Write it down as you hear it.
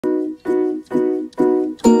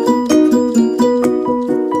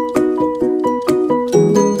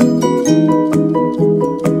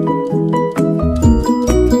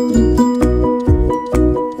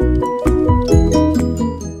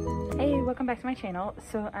to my channel.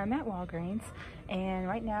 So I'm at Walgreens and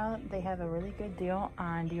right now they have a really good deal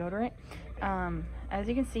on deodorant. As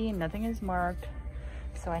you can see, nothing is marked,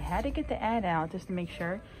 so I had to get the ad out just to make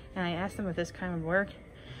sure, and I asked them if this kind would work,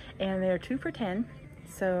 and they're 2 for $10,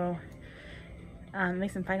 so it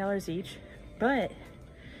makes them $5 each. But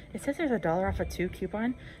it says there's a $1 off a 2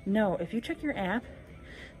 coupon. No, if you check your app,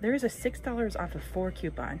 there is a $6 off a 4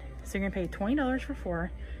 coupon. So you're gonna pay $20 for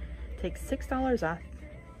 4, take $6 off.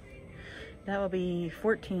 That will be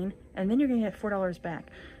 $14, and then you're gonna get $4 back.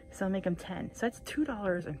 So make them 10. So that's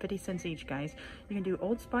 $2.50 each, guys. You can do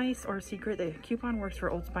Old Spice or Secret. The coupon works for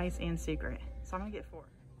Old Spice and Secret. So I'm gonna get 4.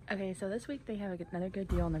 Okay, so this week they have another good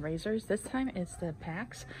deal on the razors. This time it's the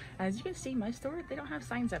packs. As you can see, my store, they don't have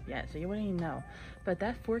signs up yet, so you wouldn't even know. But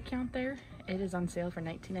that 4 count there, it is on sale for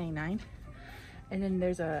 $19.99. And then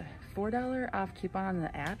there's a $4 off coupon on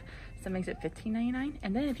the app, so it makes it $15.99.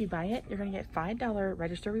 And then if you buy it, you're gonna get $5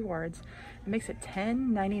 register rewards. It makes it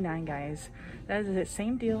 $10.99, guys. That is the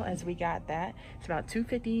same deal as we got that. It's about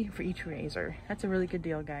 $2.50 for each razor. That's a really good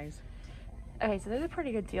deal, guys. Okay, so there's a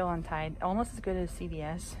pretty good deal on Tide, almost as good as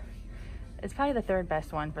CVS. It's probably the 3rd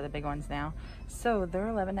best one for the big ones now. So they're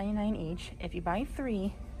 $11.99 each. If you buy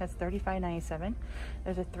 3, that's $35.97.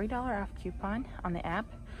 There's a $3 off coupon on the app,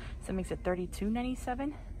 so it makes it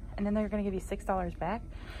 $32.97. And then they're gonna give you $6 back,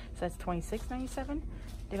 so that's $26.97.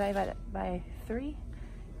 Divided by 3,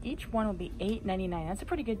 each one will be $8.99. That's a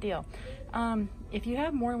pretty good deal. If you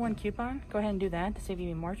have more than 1 coupon, go ahead and do that to save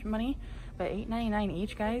you more money. But $8.99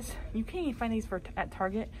 each, guys. You can't even find these at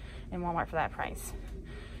Target and Walmart for that price.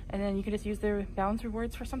 And then you can just use their balance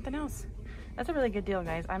rewards for something else. That's a really good deal,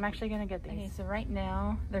 guys. I'm actually gonna get these. Okay, so right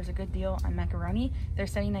now there's a good deal on macaroni. They're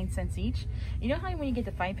 79 cents each. You know how when you get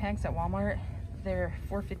the 5 packs at Walmart, they're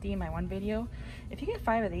 $4.50 in my one video? If you get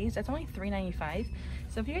 5 of these, that's only $3.95.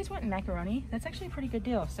 So if you guys want macaroni, that's actually a pretty good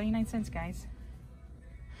deal. 79 cents, guys.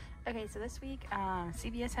 Okay, so this week,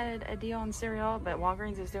 CVS had a deal on cereal, but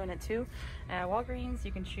Walgreens is doing it too. Walgreens,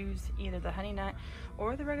 you can choose either the Honey Nut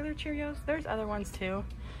or the regular Cheerios. There's other ones too,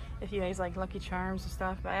 if you guys like Lucky Charms and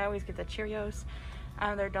stuff, but I always get the Cheerios.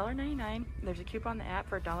 They're $1.99. There's a coupon on the app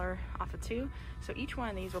for $1 off of 2. So each one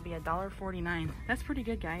of these will be $1.49. That's pretty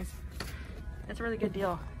good, guys. That's a really good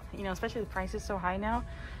deal. You know, especially the price is so high now.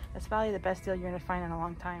 That's probably the best deal you're gonna find in a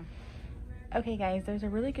long time. Okay, guys, there's a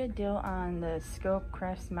really good deal on the Scope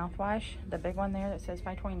Crest mouthwash, the big one there that says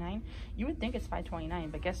 $5.29. You would think it's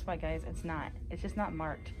 $5.29, but guess what, guys? It's not. It's just not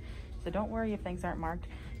marked. So don't worry if things aren't marked.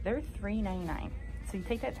 They're $3.99. So you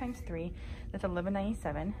take that times 3, that's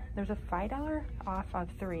 $11.97. There's a $5 off of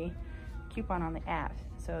 3 coupon on the app.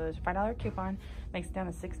 So there's a $5 coupon, makes it down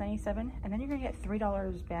to $6.97, and then you're gonna get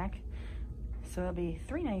 $3 back. So it'll be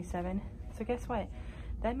 $3.97. So guess what?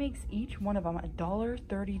 That makes each one of them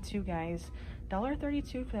 $1.32, guys.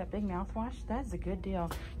 $1.32 for that big mouthwash. That's a good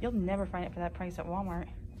deal. You'll never find it for that price at Walmart.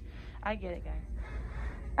 I get it, guys.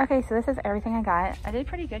 Okay, so this is everything I got. I did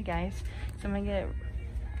pretty good, guys. So I'm gonna get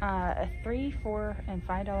a $3, $4, and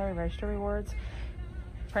 $5 register rewards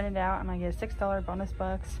printed out. I'm gonna get a $6 bonus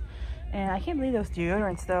bucks. And I can't believe those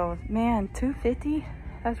deodorants though. Man, $2.50?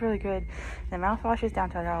 That's really good. The mouthwash is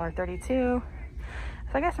down to $1.32.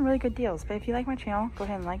 So I got some really good deals. But if you like my channel, go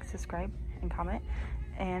ahead and like, subscribe, and comment.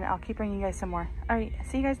 And I'll keep bringing you guys some more. Alright,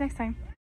 see you guys next time.